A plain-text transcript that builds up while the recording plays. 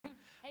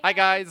Hi,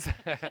 guys.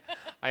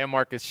 I am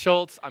Markus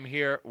Schulz. I'm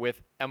here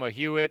with Emma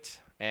Hewitt,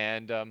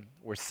 and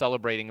we're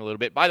celebrating a little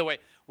bit. By the way,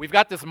 we've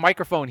got this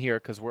microphone here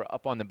because we're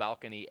up on the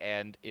balcony,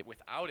 and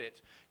without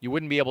it, you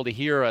wouldn't be able to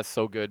hear us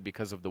so good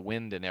because of the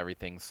wind and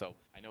everything. So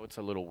I know it's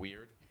a little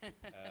weird.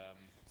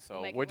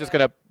 So make we're it just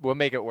work. we'll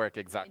make it work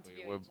exactly.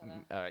 Interview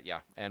each Yeah,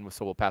 and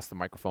so we'll pass the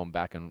microphone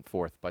back and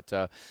forth. But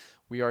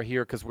we are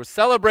here because we're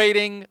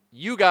celebrating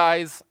you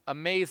guys.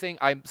 Amazing.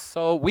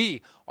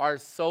 We are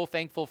so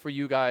thankful for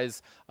you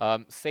guys.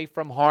 Safe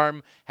from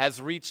Harm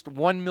has reached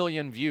 1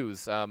 million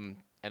views, and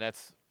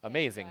that's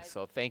amazing. guys.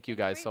 So thank you In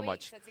guys 3 so weeks,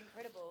 much. that's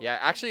incredible. Yeah,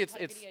 I've actually, never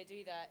had a video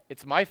do that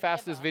it's my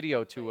fastest ever,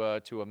 video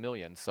probably. to a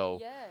million. So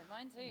Yeah,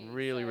 mine too.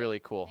 really, So, really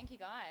cool. Thank you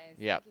guys.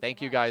 Yeah, Thank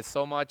thank you you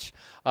so much.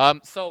 guys so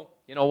much. So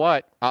you know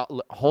what?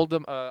 Hold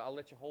them. I'll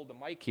let you hold the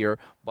mic here,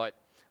 but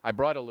I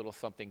brought a little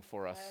something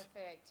for us.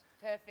 Perfect.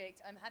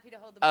 Perfect. I'm happy to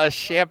hold the A mic.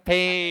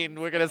 champagne.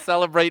 We're gonna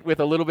celebrate with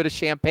a little bit of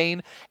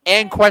champagne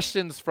and Yay.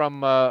 questions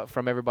from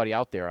everybody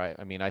out there.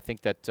 I mean, I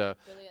think that Brilliant.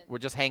 we'll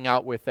just hang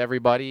out with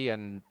everybody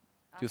and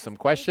do Ask some us anything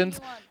questions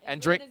you want, and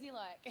as drink. weird as you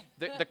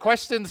like. The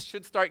questions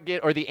should start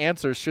or the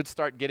answers should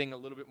start getting a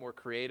little bit more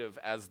creative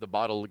as the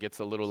bottle gets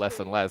a little less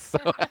and less.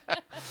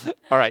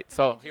 All right,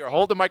 so here,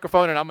 hold the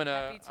microphone, and I'm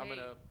gonna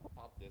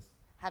pop this.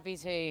 Happy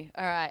to.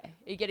 All right.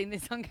 Are you getting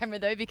this on camera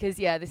though? Because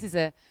yeah, this is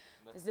a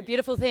Let's a see.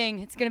 beautiful thing.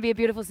 It's going to be a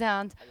beautiful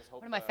sound. I just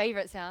hope, One of my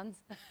favorite sounds.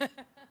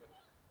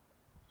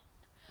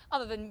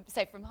 Other than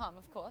safe from harm,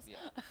 of course. Yeah.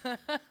 I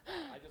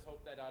just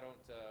hope that I don't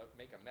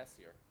make a mess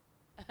here.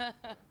 All right.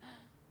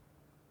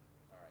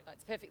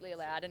 It's perfectly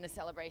allowed in a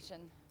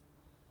celebration.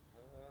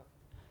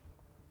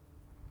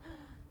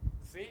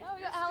 See? Oh,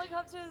 we got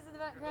helicopters in the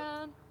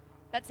background.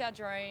 That's our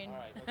drone. All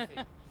right, let's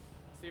see.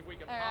 See if we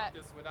can All pop right.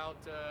 this without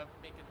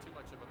making too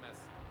much of a mess.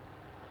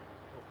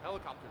 Oh,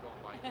 helicopter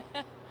going by.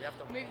 We have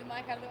to Move the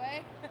mic out of the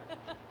way.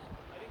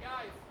 Ready,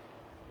 guys?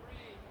 3,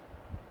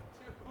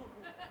 2,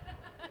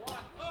 1.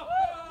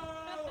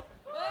 Oh!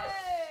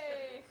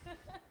 Hey!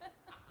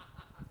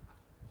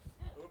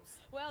 Oops.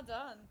 Well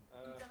done. Uh,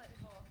 You've done it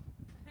before.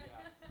 Yeah.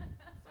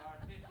 Sorry.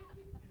 So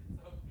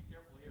be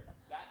careful here.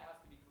 That has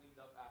to be cleaned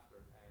up after.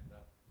 And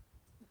anyway.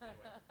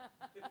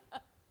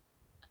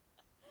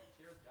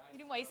 Cheers, guys. You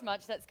didn't waste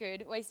much. That's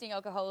good. Wasting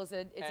alcohol is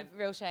a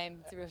real shame.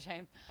 It's a real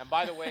shame. And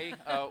by the way,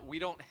 we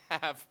don't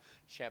have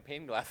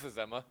champagne glasses,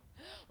 Emma.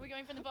 We're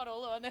going from the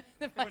bottle or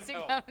the plastic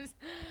no. cups.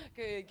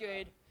 Good,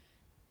 good.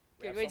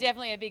 We have We're some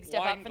definitely a big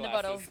step wine up from the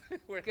bottle. glasses.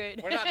 we're,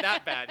 Good. we're not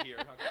that bad here,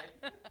 okay?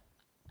 I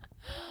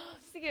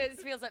think it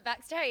feels like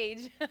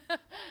backstage. So,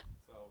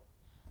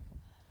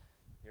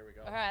 here we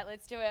go. All right,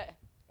 let's do it.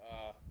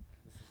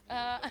 This is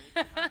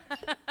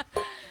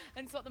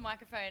And swap the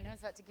microphone. I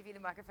was about to give you the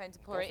microphone to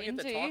pour Don't it forget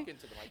into. to talk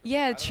into the microphone.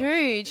 Yeah, I don't know.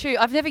 true, true.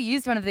 I've never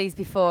used one of these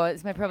before.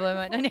 It's my problem.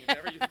 I don't You've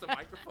never used a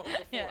microphone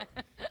before. Yeah.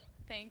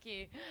 Thank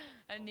you.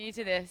 I'm new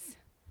to this.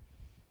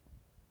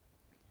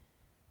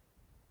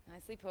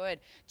 Nicely poured.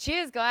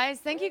 Cheers, guys.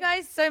 Thank you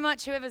guys so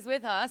much, whoever's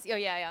with us. Oh,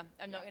 yeah.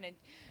 I'm not going to.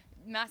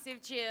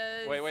 Massive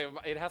cheers. Wait,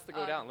 it has to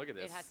go down. Look at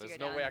it this. has to There's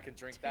go no down. way I can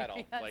drink that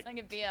all. That's like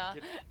a beer.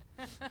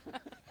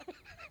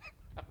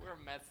 We're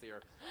a mess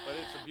here, but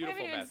it's a We beautiful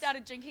haven't even mess.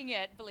 started drinking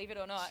yet, believe it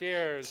or not.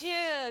 Cheers.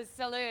 Cheers.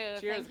 Salud.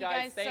 Cheers, Thank you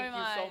guys Thank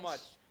you so much.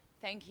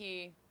 Thank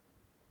you.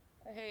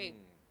 Hey.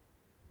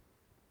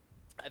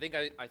 I think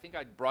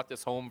I brought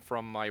this home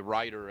from my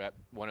rider at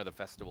one of the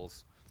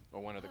festivals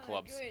or one of the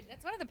clubs. Good.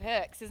 That's one of the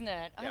perks, isn't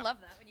it? I Yeah. love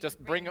that. When you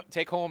Just can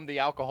take home the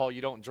alcohol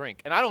you don't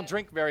drink, and I don't Yeah.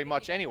 drink very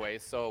much anyway.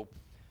 So,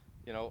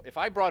 you know, if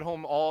I brought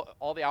home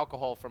all the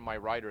alcohol from my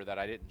rider that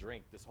I didn't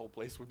drink, this whole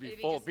place would be It'd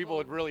be full. just People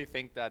would full. really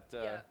think that.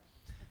 Yeah.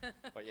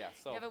 But yeah,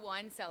 so You have a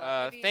wine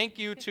cellar. Maybe- thank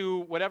you to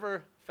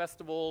whatever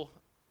festival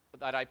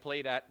that I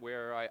played at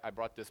where I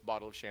brought this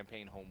bottle of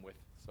champagne home with.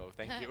 So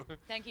thank you.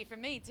 Thank you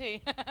from me too.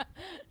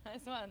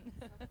 Nice one.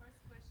 First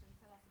question,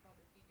 tell us about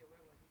the video. Where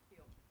was it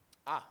filmed?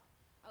 Ah,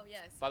 Oh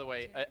yes. by the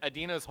way,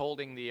 Adina's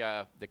holding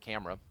the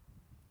camera.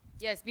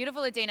 Yes,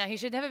 beautiful Adina. Who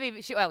should never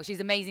be. Well,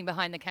 she's amazing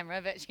behind the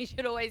camera, but she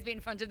should always be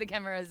in front of the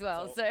camera as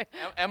well. So.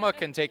 Emma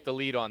can take the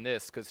lead on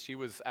this because she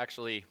was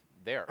actually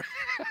there.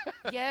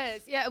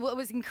 Yes, yeah, well, it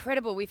was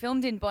incredible. We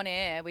filmed in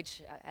Bonaire,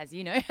 which, as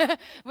you know,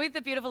 with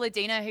the beautiful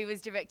Adina, who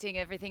was directing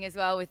everything as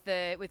well, with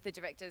the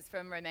directors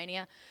from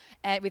Romania,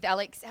 with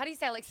Alex. How do you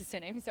say Alex's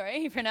surname? Sorry,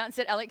 you pronounce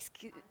it Alex.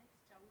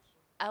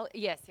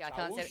 Yes, yeah, I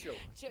can't say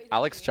it.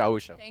 Alex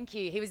Chausha. Thank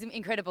you. He was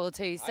incredible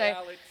too. So, Hi,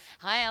 Alex.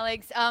 Hi,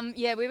 Alex.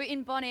 Yeah, we were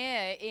in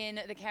Bonaire in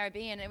the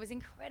Caribbean. It was an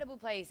incredible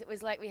place. It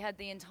was like we had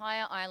the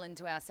entire island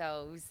to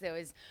ourselves. There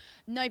was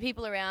no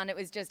people around. It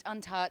was just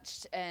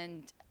untouched,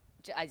 and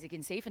as you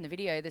can see from the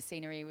video, the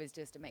scenery was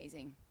just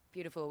amazing,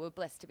 beautiful. We're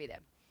blessed to be there.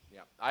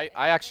 Yeah, I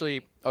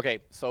actually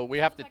so we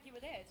have to. Like you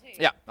were there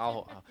too. Yeah,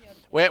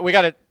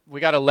 we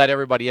gotta let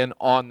everybody in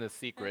on the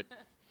secret.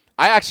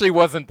 I actually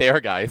wasn't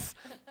there, guys.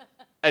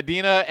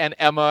 Adina and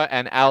Emma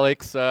and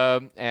Alex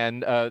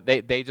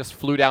they just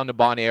flew down to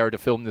Bonaire to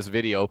film this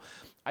video.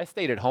 I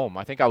stayed at home.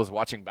 I think I was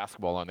watching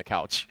basketball on the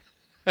couch.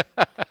 I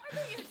thought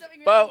you had something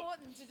really But-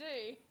 important to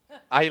do.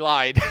 I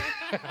lied.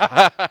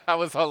 I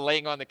was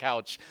laying on the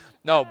couch.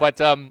 No, but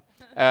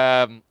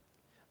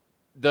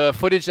the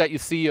footage that you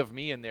see of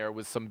me in there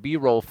was some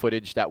B-roll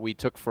footage that we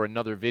took for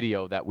another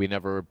video that we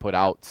never put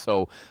out.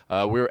 So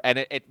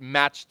it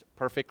matched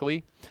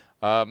perfectly.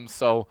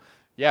 So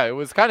yeah, it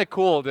was kind of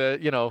cool to I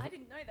didn't know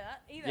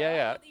that either. Yeah, I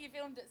yeah. thought that you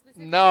filmed it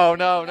specifically. No, for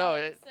no, you no.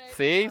 guys,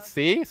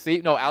 so-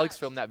 See. No, Alex Much.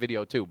 filmed that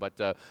video too, but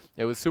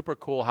it was super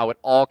cool how it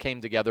all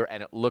came together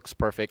and it looks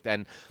perfect.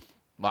 And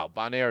wow,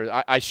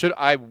 Bonaire,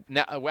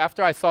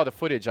 after I saw the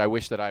footage, I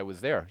wish that I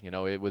was there. You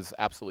know, it was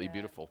absolutely Yeah.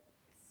 beautiful.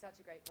 Such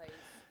a great place.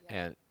 Yeah.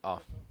 And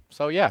Beautiful.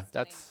 so yeah, Stunning.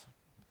 that's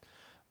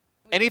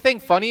anything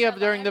We funny missed our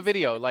during the lives.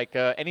 video. Like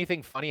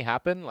anything funny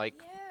happen? Like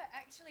Yeah,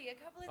 actually, a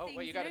couple of oh things.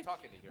 wait, you got to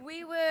talk into here.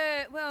 We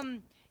were,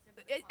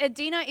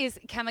 Adina is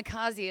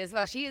kamikaze as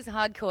well. She is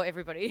hardcore,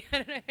 everybody. I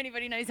don't know if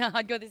anybody knows how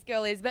hardcore this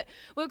girl is, but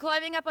we're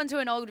climbing up onto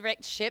an old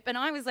wrecked ship, and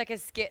I was like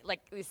this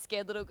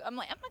scared little, I'm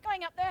like, I'm not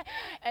going up there.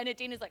 And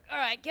Adina's like, all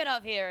right, get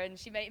up here. And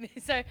she made me,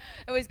 so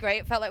it was great.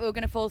 It felt like we were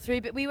going to fall through,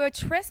 but we were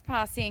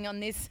trespassing on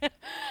this,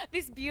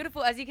 this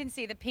beautiful, as you can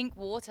see, the pink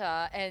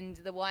water and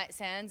the white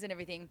sands and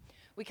everything.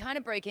 We kind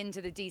of broke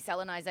into the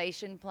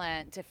desalinization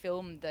plant to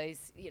film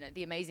those,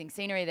 the amazing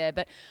scenery there.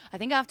 But I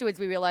think afterwards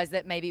we realized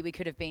that maybe we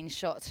could have been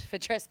shot for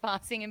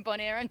trespassing in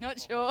Bonaire, I'm not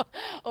sure,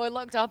 or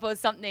locked up or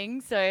something.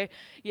 So,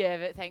 yeah,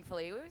 but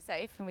thankfully we were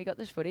safe and we got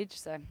this footage,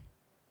 so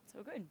it's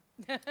all good.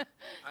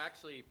 I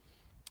actually,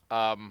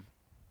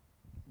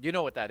 you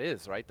know what that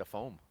is, right? The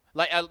foam.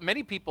 Like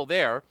many people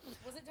there,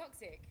 Was it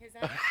toxic? Is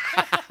that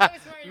I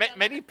was worried about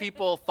many that.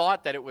 people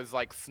thought that it was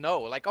like snow.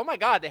 Like oh my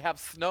God, they have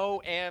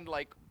snow and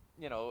like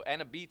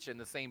and a beach in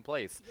the same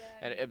place.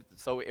 Yeah. And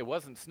so it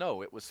wasn't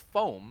snow, it was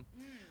foam.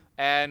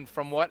 And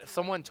from what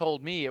someone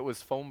told me, it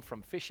was foam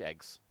from fish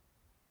eggs.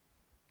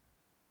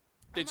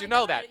 Did Oh you my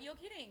know God, that? You're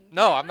kidding.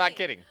 No, I'm not Really?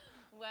 kidding.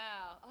 Wow.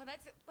 Oh,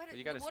 that's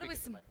You gotta speak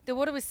into the mic. the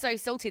water was so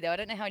salty though. I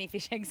don't know how any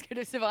fish eggs could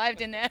have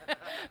survived in there.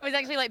 It was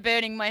actually like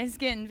burning my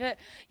skin. But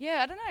yeah,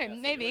 I don't know.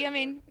 so maybe. you I were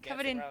mean,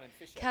 covered dancing in around in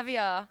fish eggs.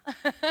 caviar.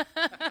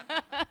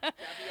 and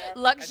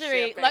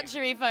luxury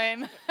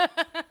champagne. foam.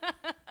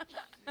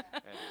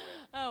 Anyway.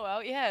 Oh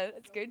well, yeah,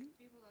 that's good.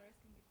 People are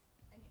asking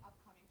if any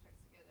upcoming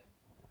tracks together.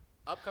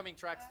 Upcoming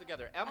tracks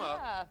together. Emma,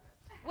 Ah,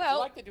 would you well,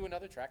 like to do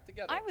another track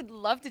together? I would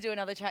love to do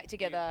another track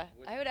together.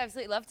 would- I would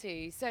absolutely love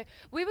to. So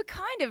we were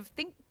kind of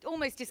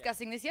almost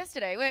discussing this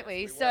yesterday, weren't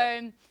we? Yes, we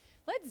So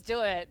let's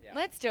do it. Yeah.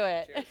 Let's do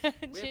it. Cheers.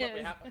 We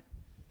Cheers. have-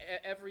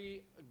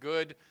 every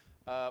good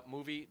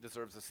movie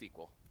deserves a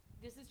sequel.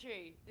 This is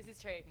true. This is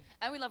true.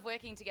 And we love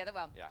working together.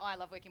 Well, Yeah. I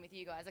love working with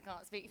you guys. I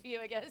can't speak for you,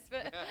 I guess,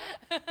 but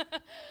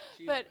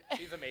She's, but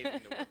she's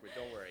amazing to work with.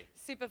 Don't worry.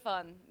 super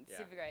fun, Yeah.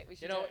 super great. We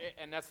should You know, do it.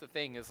 and that's the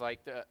thing is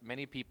like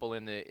many people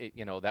in the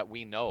that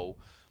we know,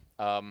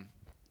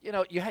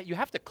 you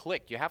have to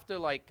click. You have to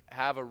like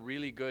have a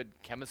really good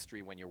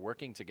chemistry when you're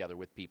working together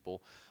with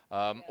people,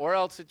 or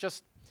else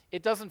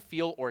it doesn't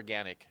feel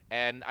organic.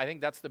 And I think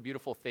that's the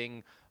beautiful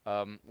thing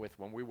with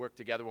when we work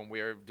together, when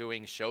we're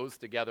doing shows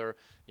together.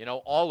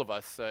 All of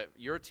us,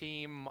 your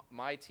team,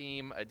 my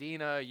team,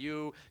 Adina,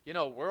 you.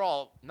 We're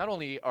all not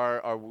only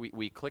are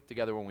we click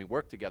together when we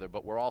work together,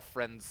 but we're all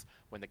friends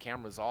when the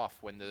camera's off,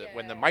 when the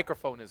Yeah.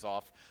 microphone is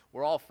off.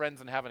 We're all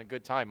friends and having a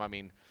good time. I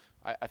mean,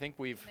 I think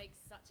It makes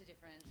such a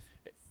difference.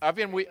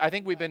 I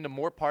think we've been to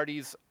more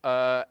parties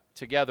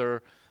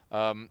together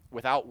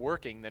without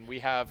working than we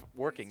have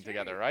working It's true,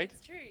 together, right?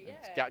 It's true, yeah.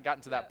 It's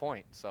gotten to that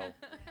point. So Now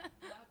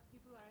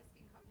people are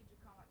asking how did you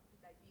come up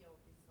with the idea of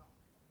this song?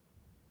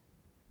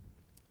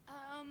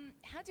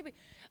 How did we?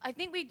 I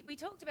think we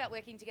talked about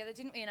working together,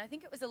 didn't we? And I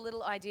think it was a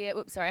little idea.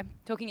 Oops, sorry, I'm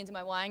talking into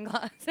my wine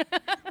glass. It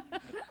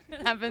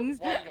happens.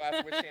 wine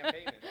glass with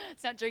champagne in it.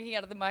 Start drinking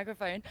out of the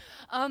microphone.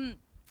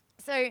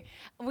 So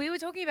we were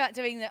talking about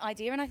doing the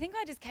idea, and I think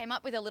I just came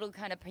up with a little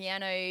kind of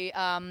piano,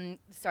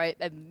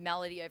 a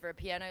melody over a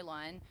piano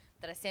line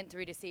that I sent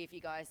through to see if you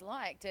guys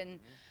liked, and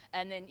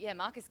then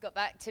Marcus got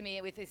back to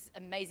me with this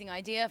amazing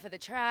idea for the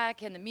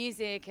track and the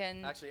music,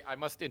 and Actually, I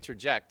must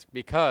interject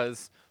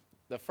because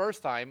the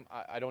first time,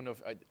 I don't know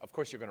if, of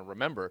course you're going to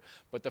remember,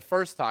 but the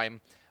first time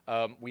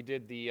we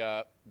did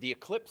the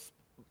Eclipse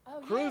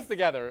cruise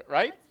together,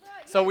 right? That's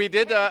right, So yes, we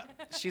did. yeah.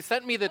 She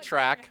sent me the I don't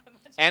track remember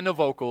much. and the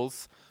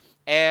vocals,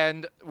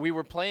 and we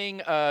were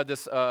playing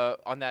this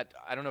on that.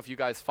 I don't know if you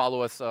guys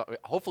follow us.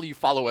 Hopefully, you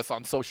follow us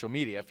on social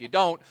media. If you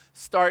don't,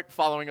 start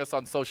following us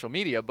on social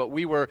media. But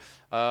we were.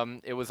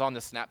 It was on the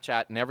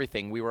Snapchat and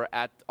everything. We were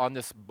on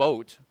this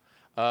boat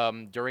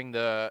during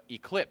the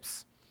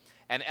eclipse,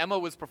 and Emma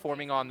was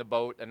performing on the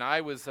boat, and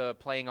I was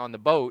playing on the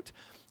boat.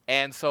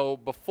 And so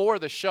before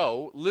the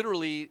show,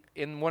 literally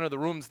in one of the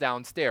rooms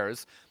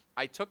downstairs,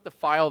 I took the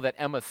file that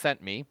Emma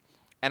sent me,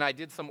 and I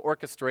did some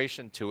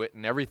orchestration to it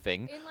and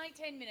everything. In like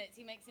 10 minutes,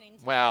 he makes an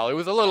intro. Well, it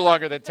was a little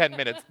longer than 10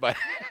 minutes, but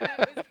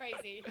It was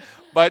crazy.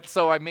 but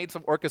so I made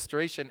some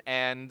orchestration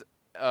and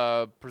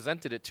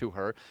presented it to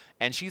her,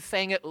 and she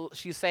sang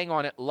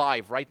on it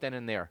live right then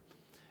and there,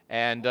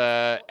 and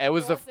it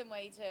was awesome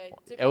way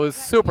to it was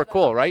practice super your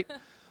cool, vocal. right?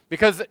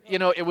 Because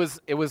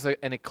it was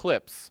an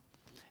eclipse.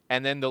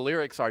 and then the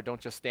lyrics are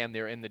 "Don't just stand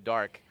there in the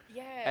dark,"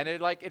 Yeah. and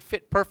it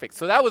fit perfect.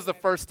 So that was the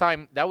first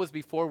time. That was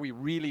before we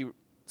really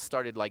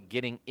started like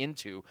getting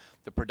into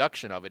the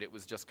production of it. It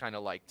was just kind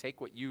of like take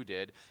what you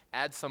did,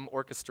 add some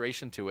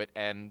orchestration to it,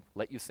 and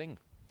let you sing.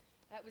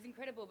 That was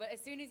incredible. But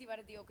as soon as you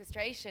added the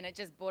orchestration, it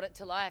just brought it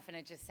to life, and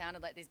it just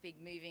sounded like this big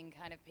moving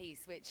kind of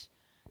piece, which,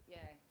 yeah,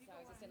 so I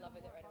was just in love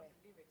with it right away.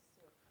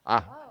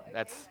 Ah, Oh, okay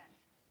that's then.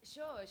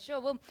 Sure,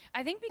 sure. Well,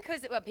 I think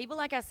because people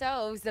like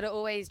ourselves that are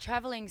always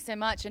traveling so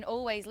much and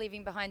always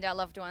leaving behind our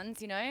loved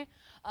ones, you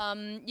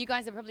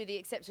guys are probably the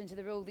exception to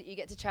the rule that you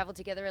get to travel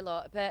together a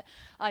lot. But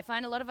I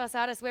find a lot of us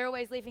artists, we're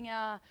always leaving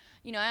our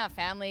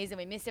families, and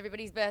we miss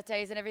everybody's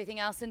birthdays and everything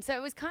else. And so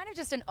it was kind of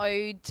just an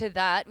ode to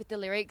that with the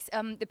lyrics.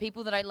 The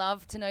people that I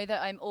love to know that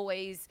I'm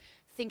always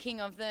thinking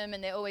of them,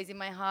 and they're always in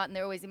my heart, and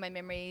they're always in my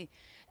memory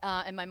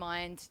and my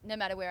mind, no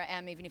matter where I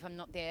am, even if I'm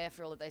not there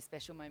for all of those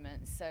special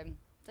moments. So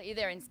you're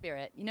there in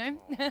spirit,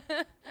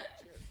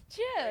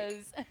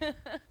 Cheers.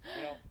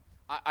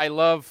 I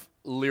love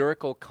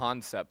lyrical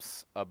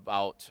concepts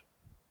about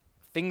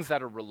things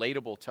that are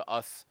relatable to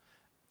us,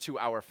 to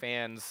our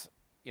fans,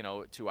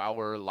 to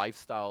our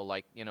lifestyle.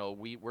 Like,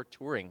 we're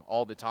touring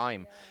all the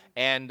time,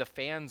 and the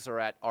fans are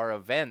at our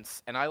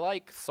events. And I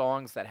like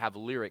songs that have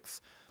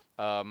lyrics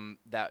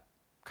that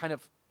kind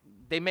of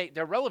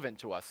they're relevant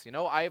to us.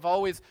 I've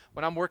always,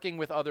 when I'm working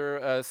with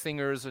other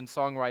singers and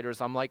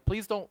songwriters, I'm like,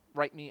 please don't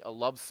write me a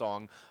love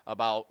song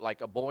about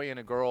like a boy and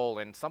a girl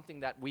and something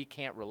that we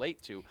can't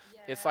relate to.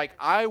 It's like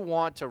I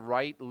want to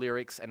write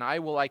lyrics, and I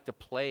will like to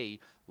play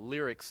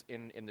lyrics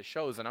in the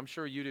shows, and I'm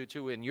sure you do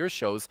too in your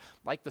shows,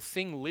 like to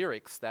sing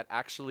lyrics that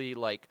actually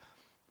like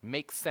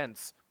make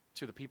sense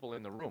to the people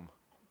in the room.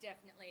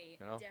 Definitely,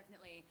 You know?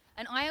 definitely.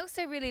 And I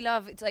also really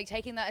love, it's like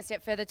taking that a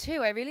step further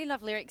too. I really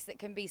love lyrics that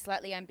can be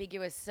slightly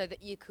ambiguous, so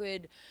that you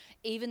could,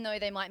 even though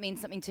they might mean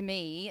something to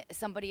me,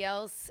 somebody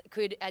else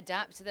could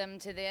adapt them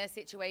to their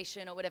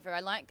situation or whatever.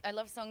 I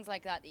love songs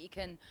like that you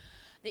can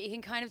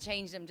kind of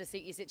change them to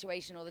suit your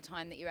situation or the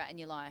time that you're at in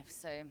your life,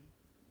 so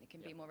it can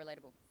be more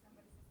relatable.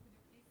 Somebody says, could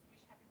you please wish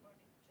happy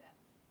birthday to Jeff?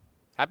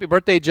 Happy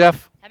birthday,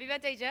 Jeff. Happy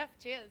birthday, Jeff.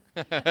 Cheers.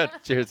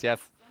 Cheers. Yes.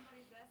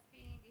 Somebody's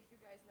asking if you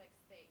guys like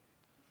steak.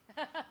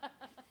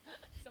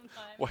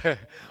 Sometimes.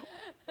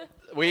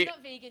 We I'm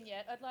not vegan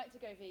yet. I'd like to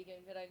go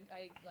vegan, but I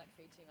like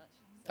food too much.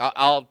 So.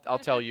 I'll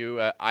tell you.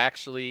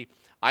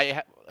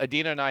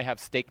 Adina and I have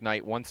steak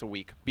night once a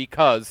week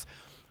because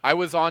I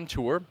was on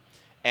tour,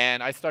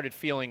 and I started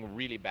feeling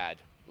really bad.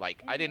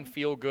 Like I didn't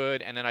feel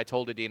good, and then I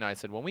told Adina, I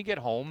said, when we get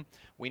home,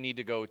 we need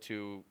to go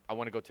to. I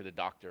want to go to the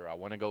doctor. I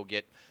want to go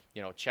get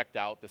checked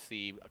out to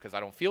see, because I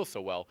don't feel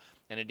so well.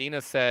 And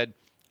Adina said,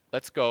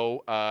 let's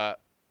go. I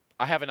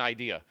have an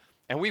idea.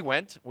 And we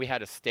went. We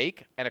had a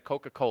steak and a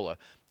Coca-Cola.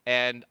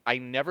 And I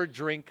never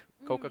drink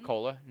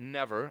Coca-Cola,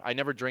 never. I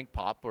never drink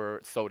pop or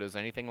sodas,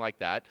 anything like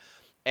that.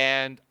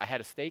 And I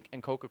had a steak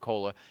and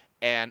Coca-Cola,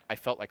 and I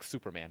felt like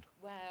Superman.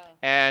 Wow.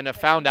 And I Like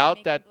found out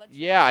making that, blood sugar.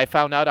 yeah, I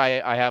found out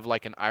I have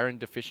like an iron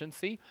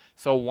deficiency.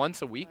 So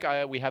once a week,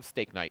 we have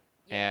steak night.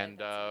 Yeah, And,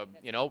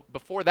 that's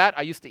before that,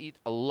 I used to eat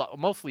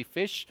mostly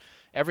fish,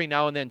 every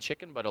now and then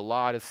chicken, but a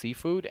lot of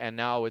seafood. And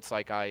now it's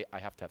like I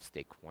have to have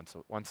steak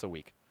once a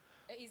week.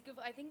 It is good.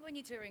 I think when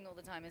you're touring all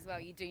the time as well,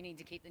 you do need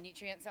to keep the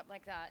nutrients up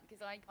like that.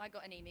 Because I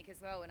got anemic as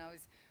well when I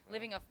was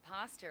living off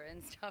pasta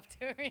and stuff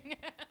touring.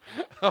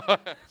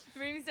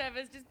 Room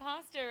service, just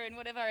pasta and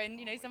whatever. And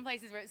some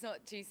places where it's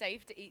not too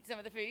safe to eat some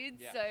of the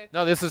foods. Yeah. So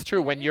No, this is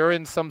true. When you're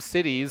in some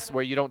cities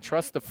where you don't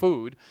trust the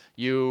food,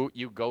 you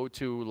go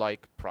to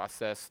like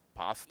processed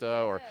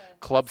pasta or Yeah,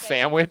 club steak.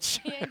 sandwich,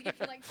 yeah, you get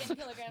for like 10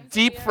 kilograms.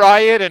 deep yeah. fry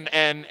it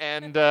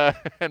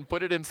and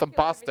put it in some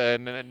pasta,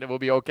 and it will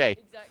be okay.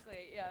 Exactly.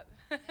 Yeah.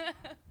 You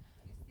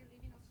still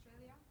live in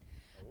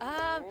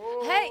Australia?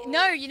 Hey,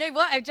 no, you know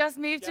what? I've just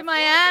moved to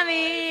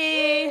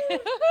Miami.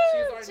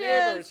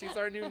 Cheers. She's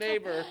our new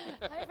neighbor.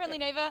 Hi, friendly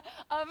neighbor.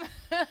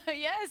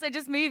 Yes, I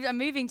just moved. I'm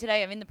moving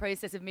today. I'm in the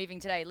process of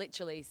moving today,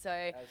 literally. So,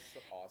 That's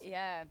awesome.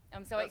 yeah,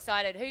 I'm so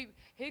excited.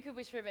 Who could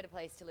wish for a better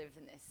place to live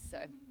than this? So,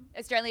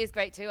 Australia is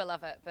great too. I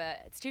love it,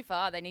 but it's too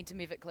far. They need to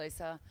move it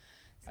closer.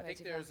 I Somewhere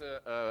think too far.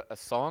 there's a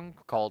song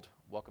called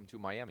 "Welcome to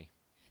Miami."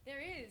 There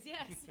is,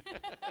 yes.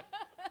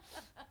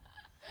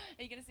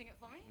 Are you gonna sing it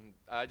for me?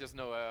 I just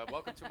know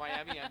 "Welcome to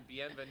Miami" and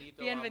 "Bienvenido."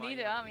 a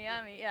Bienvenido a Miami.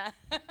 Miami. Yeah.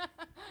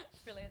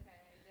 Brilliant. Okay,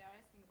 they're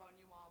asking about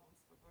new albums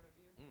for both of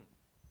you.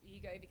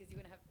 You go because you're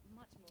gonna have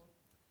much more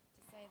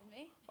to say than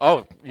me.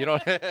 Oh, you know.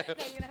 No, you're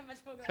gonna have much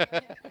more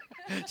going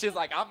on. She's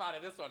like, I'm out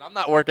of this one. I'm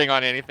not working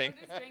on anything.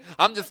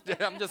 I'm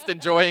just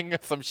enjoying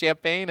some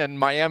champagne and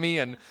Miami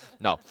and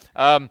no.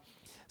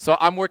 So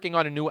I'm working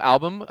on a new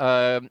album.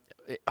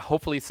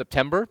 Hopefully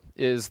September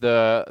is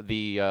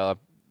the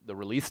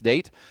release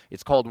date.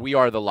 It's called "We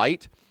Are the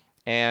Light,"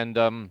 and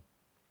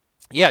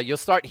yeah, you'll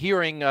start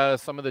hearing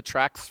some of the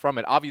tracks from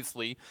it.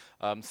 Obviously,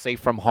 "Safe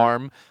from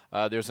Harm."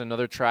 There's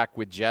another track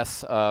with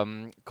Jess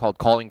called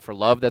 "Calling for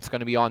Love" that's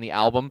going to be on the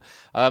album.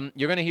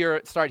 You're going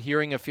to start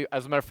hearing a few.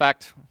 As a matter of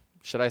fact,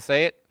 should I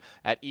say it?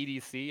 At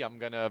EDC, I'm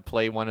going to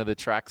play one of the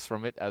tracks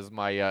from it as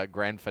my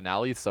grand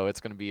finale, so it's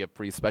going to be a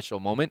pretty special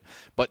moment.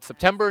 But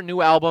September,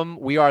 new album,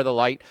 We Are the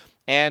Light.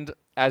 And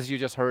as you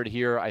just heard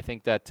here, I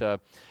think that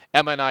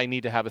Emma and I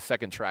need to have a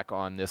second track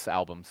on this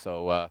album,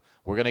 so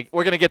we're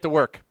gonna get to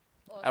work.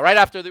 Awesome. Right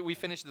after we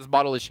finish this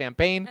bottle of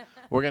champagne,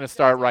 we're going to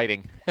start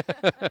writing. That's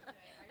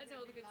how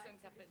all the good songs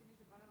happen.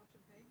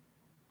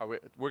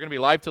 We're going to be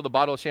live till the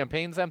bottle of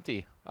champagne's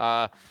empty.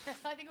 I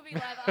think we'll be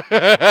live after.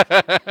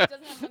 It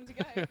doesn't have long to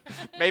go.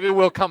 Maybe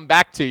we'll come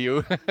back to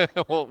you.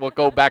 we'll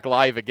go back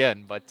live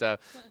again. But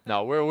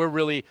no, we're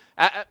really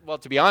well.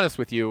 To be honest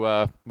with you,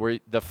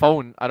 the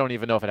phone. I don't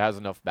even know if it has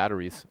enough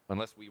batteries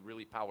unless we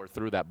really power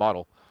through that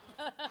bottle.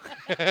 We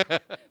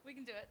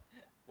can do it.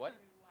 What?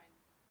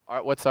 All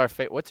right,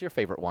 what's your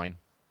favorite wine?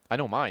 I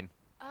know mine.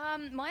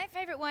 My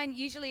favorite wine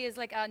usually is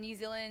like our New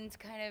Zealand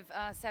kind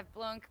of Sauv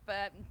Blanc,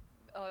 but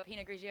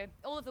Pinot Grigio.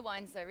 All of the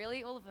wines, though,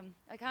 really, all of them.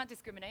 I can't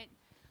discriminate.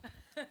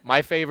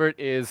 My favorite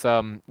is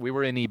we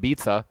were in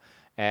Ibiza,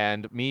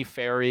 and me,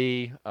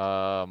 Ferry.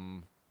 I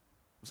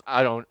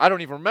don't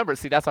even remember.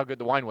 See, that's how good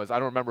the wine was. I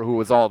don't remember who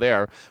was all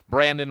there.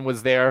 Brandon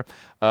was there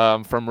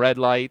from Red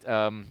Light.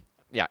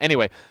 Yeah.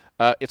 Anyway.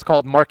 It's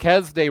called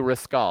Marques de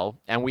Riscal,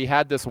 and we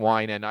had this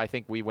wine, and I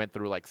think we went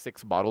through like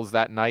 6 bottles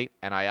that night,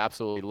 and I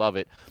absolutely love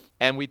it.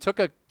 And we took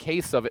a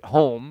case of it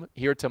home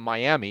here to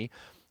Miami,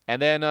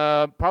 and then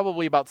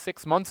probably about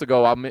 6 months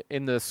ago, I'm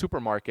in the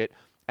supermarket,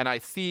 and I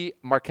see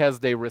Marques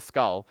de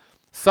Riscal.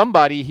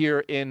 Somebody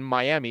here in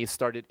Miami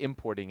started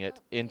importing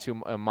it into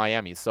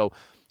Miami, so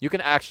you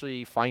can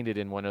actually find it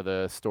in one of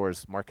the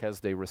stores, Marques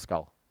de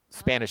Riscal,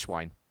 Spanish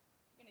wine.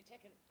 I'm gonna check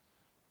it.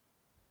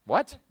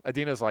 What?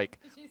 Adina's like...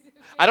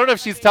 I don't know if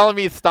she's telling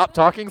me stop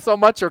talking so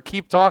much or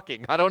keep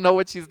talking. I don't know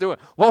what she's doing.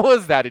 What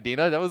was that,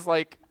 Adina? That was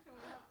like...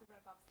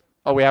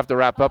 Oh, we have to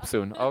wrap up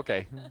soon.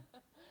 Okay.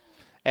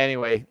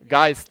 Anyway,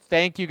 guys,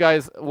 thank you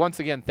guys.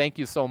 Once again, thank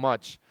you so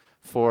much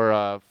for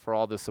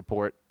all the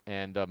support.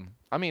 And,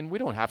 I mean, we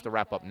don't have to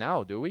wrap up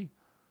now, do we?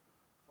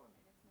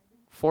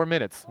 4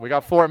 minutes. We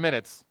got 4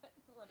 minutes. A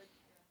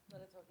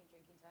lot of talking,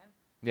 drinking time.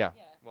 Yeah.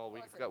 Yeah. Well,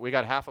 Awesome. we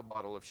got half a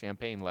bottle of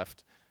champagne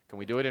left. Can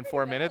we do it in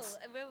 4 minutes?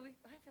 Well, I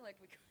feel like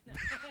we could.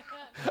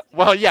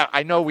 Well, yeah,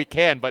 I know we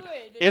can, but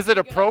Good. is It's it a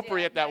good idea.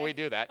 appropriate that No, we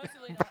do that?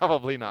 possibly not.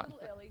 Probably A not.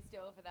 little early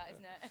still for that,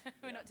 isn't it?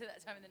 We're not to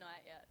that time of the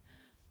night yet.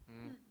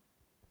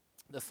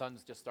 The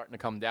sun's just starting to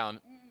come down.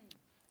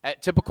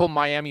 At typical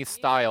Miami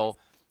style,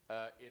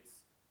 it's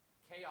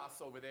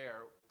chaos over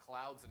there,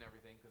 clouds and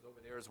everything, because over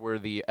there is where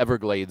the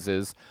Everglades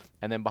is,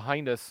 and then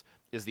behind us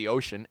is the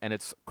ocean, and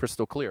it's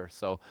crystal clear.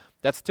 So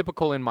that's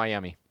typical in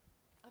Miami.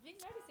 I've been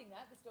noticing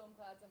that, the storm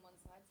clouds on one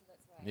side, so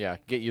that's why. Yeah,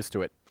 get used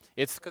to it.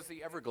 It's because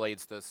the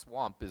Everglades, the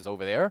swamp, is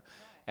over there,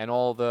 and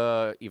all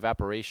the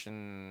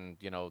evaporation,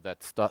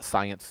 that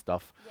science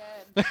stuff,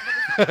 Yeah.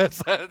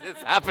 it's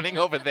happening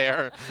over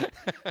there.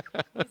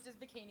 It's just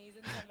bikinis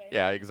and sunbathing.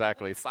 Yeah,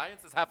 exactly.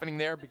 Science is happening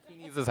there.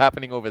 Bikinis is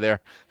happening over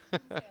there.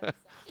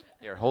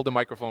 Here, hold the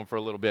microphone for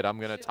a little bit. I'm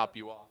going to top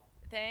you off.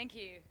 Thank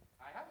you.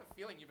 I have a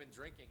feeling you've been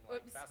drinking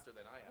like Oops. faster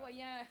than I have. Well,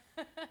 yeah.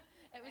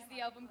 It was the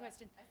album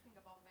question. I think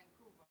about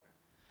Vancouver.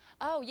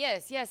 Oh,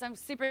 yes. I'm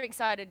super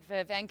excited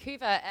for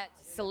Vancouver at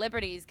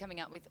Celebrities coming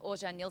up with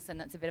Orjan Nilsen.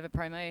 That's a bit of a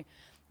promo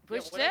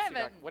push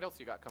there. What else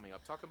you got coming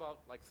up? Talk about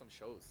like some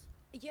shows.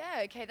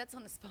 Yeah, okay, that's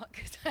on the spot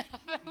because I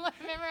haven't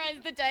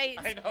memorized the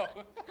dates. I know.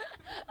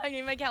 I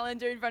need my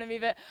calendar in front of me,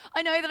 but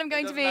I know that I'm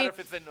going to Doesn't matter be if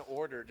it's in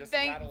order. Just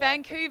rattle off.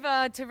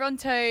 Vancouver,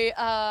 Toronto.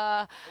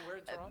 Where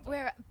in Toronto?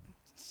 Where?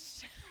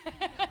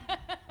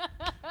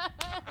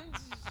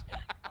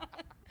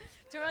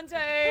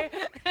 Toronto,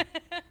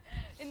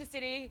 in the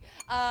city.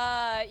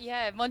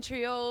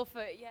 Montreal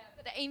for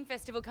the AIM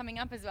Festival coming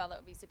up as well. That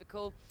would be super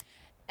cool.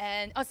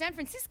 And San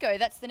Francisco.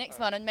 That's the next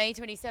one on May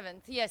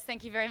 27th. Yes,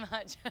 thank you very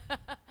much.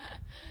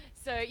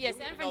 So yeah,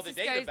 San know the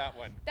date Francisco. of that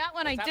one. That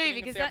one What's I do happening in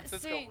because San that's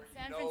Francisco soon. where you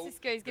San know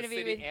Francisco is going to the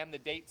be city really. and the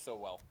date so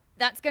well.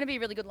 That's going to be a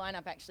really good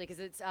lineup actually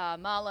because it's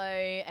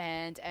Marlo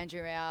and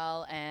Andrew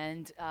Rowell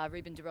and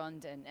Ruben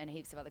Durand and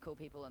heaps of other cool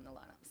people in the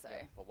lineup. So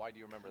But why do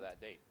you remember that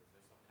date?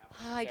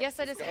 I guess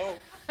I just.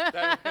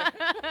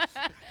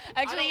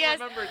 Actually, yes. I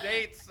don't remember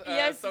dates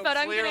Yes, so but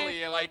I'm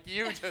clearly like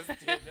you just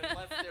did,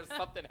 unless there's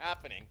something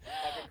happening.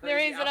 Like a There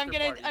crazy is, but after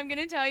party. I'm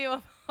gonna tell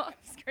you off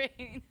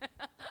screen.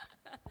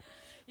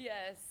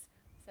 Yes.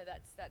 So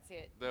that's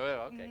it.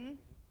 Okay. Mhm.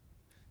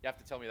 You have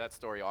to tell me that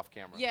story off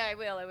camera. Yeah, I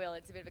will.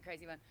 It's a bit of a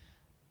crazy one.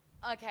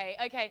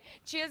 Okay.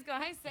 Cheers,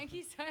 guys. Thank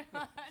you so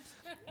much.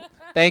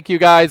 Thank you,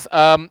 guys.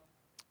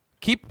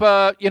 Keep,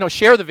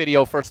 share the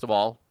video first of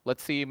all.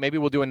 Let's see. Maybe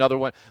we'll do another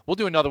one. We'll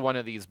do another one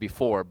of these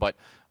before, but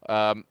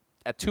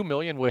at 2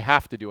 million, we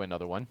have to do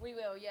another one. We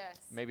will, yes.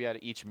 Maybe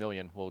at each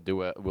million, we'll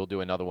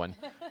do another one.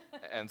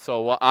 And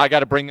so I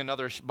got to bring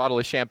another bottle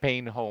of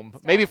champagne home.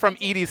 Maybe from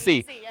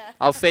EDC. Yeah.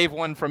 I'll save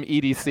one from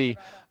EDC.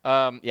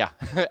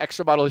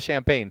 Extra bottle of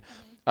champagne.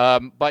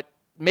 But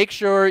make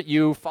sure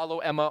you follow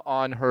Emma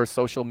on her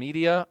social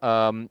media.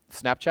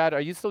 Snapchat.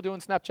 Are you still doing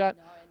Snapchat?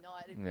 No, I'm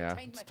not. Yeah,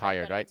 changed it's my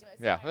tired, phone right? to it,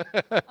 Yeah. so I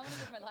wanna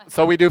live my life.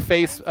 So we do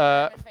Instagram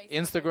and Facebook.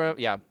 Instagram,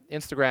 yeah,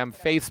 Instagram,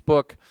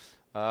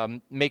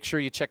 Facebook. Make sure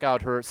you check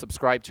out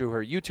subscribe to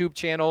her YouTube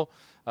channel.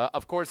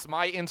 Of course,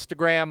 my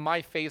Instagram,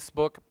 my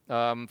Facebook,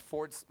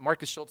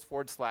 Markus Schulz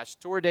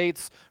 /tour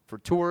dates for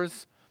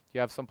tours. Do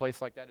you have some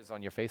place like that? Is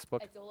on your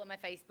Facebook? It's all on my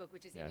Facebook,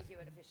 which is Yeah. Emma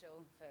Hewitt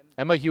Official.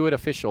 Emma Hewitt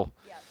Official.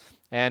 Yeah.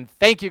 And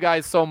thank you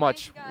guys so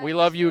much. you We guys.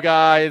 love you Cheers.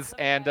 guys. Love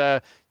you And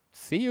guys.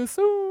 see you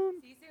soon.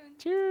 See you soon.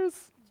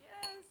 Cheers.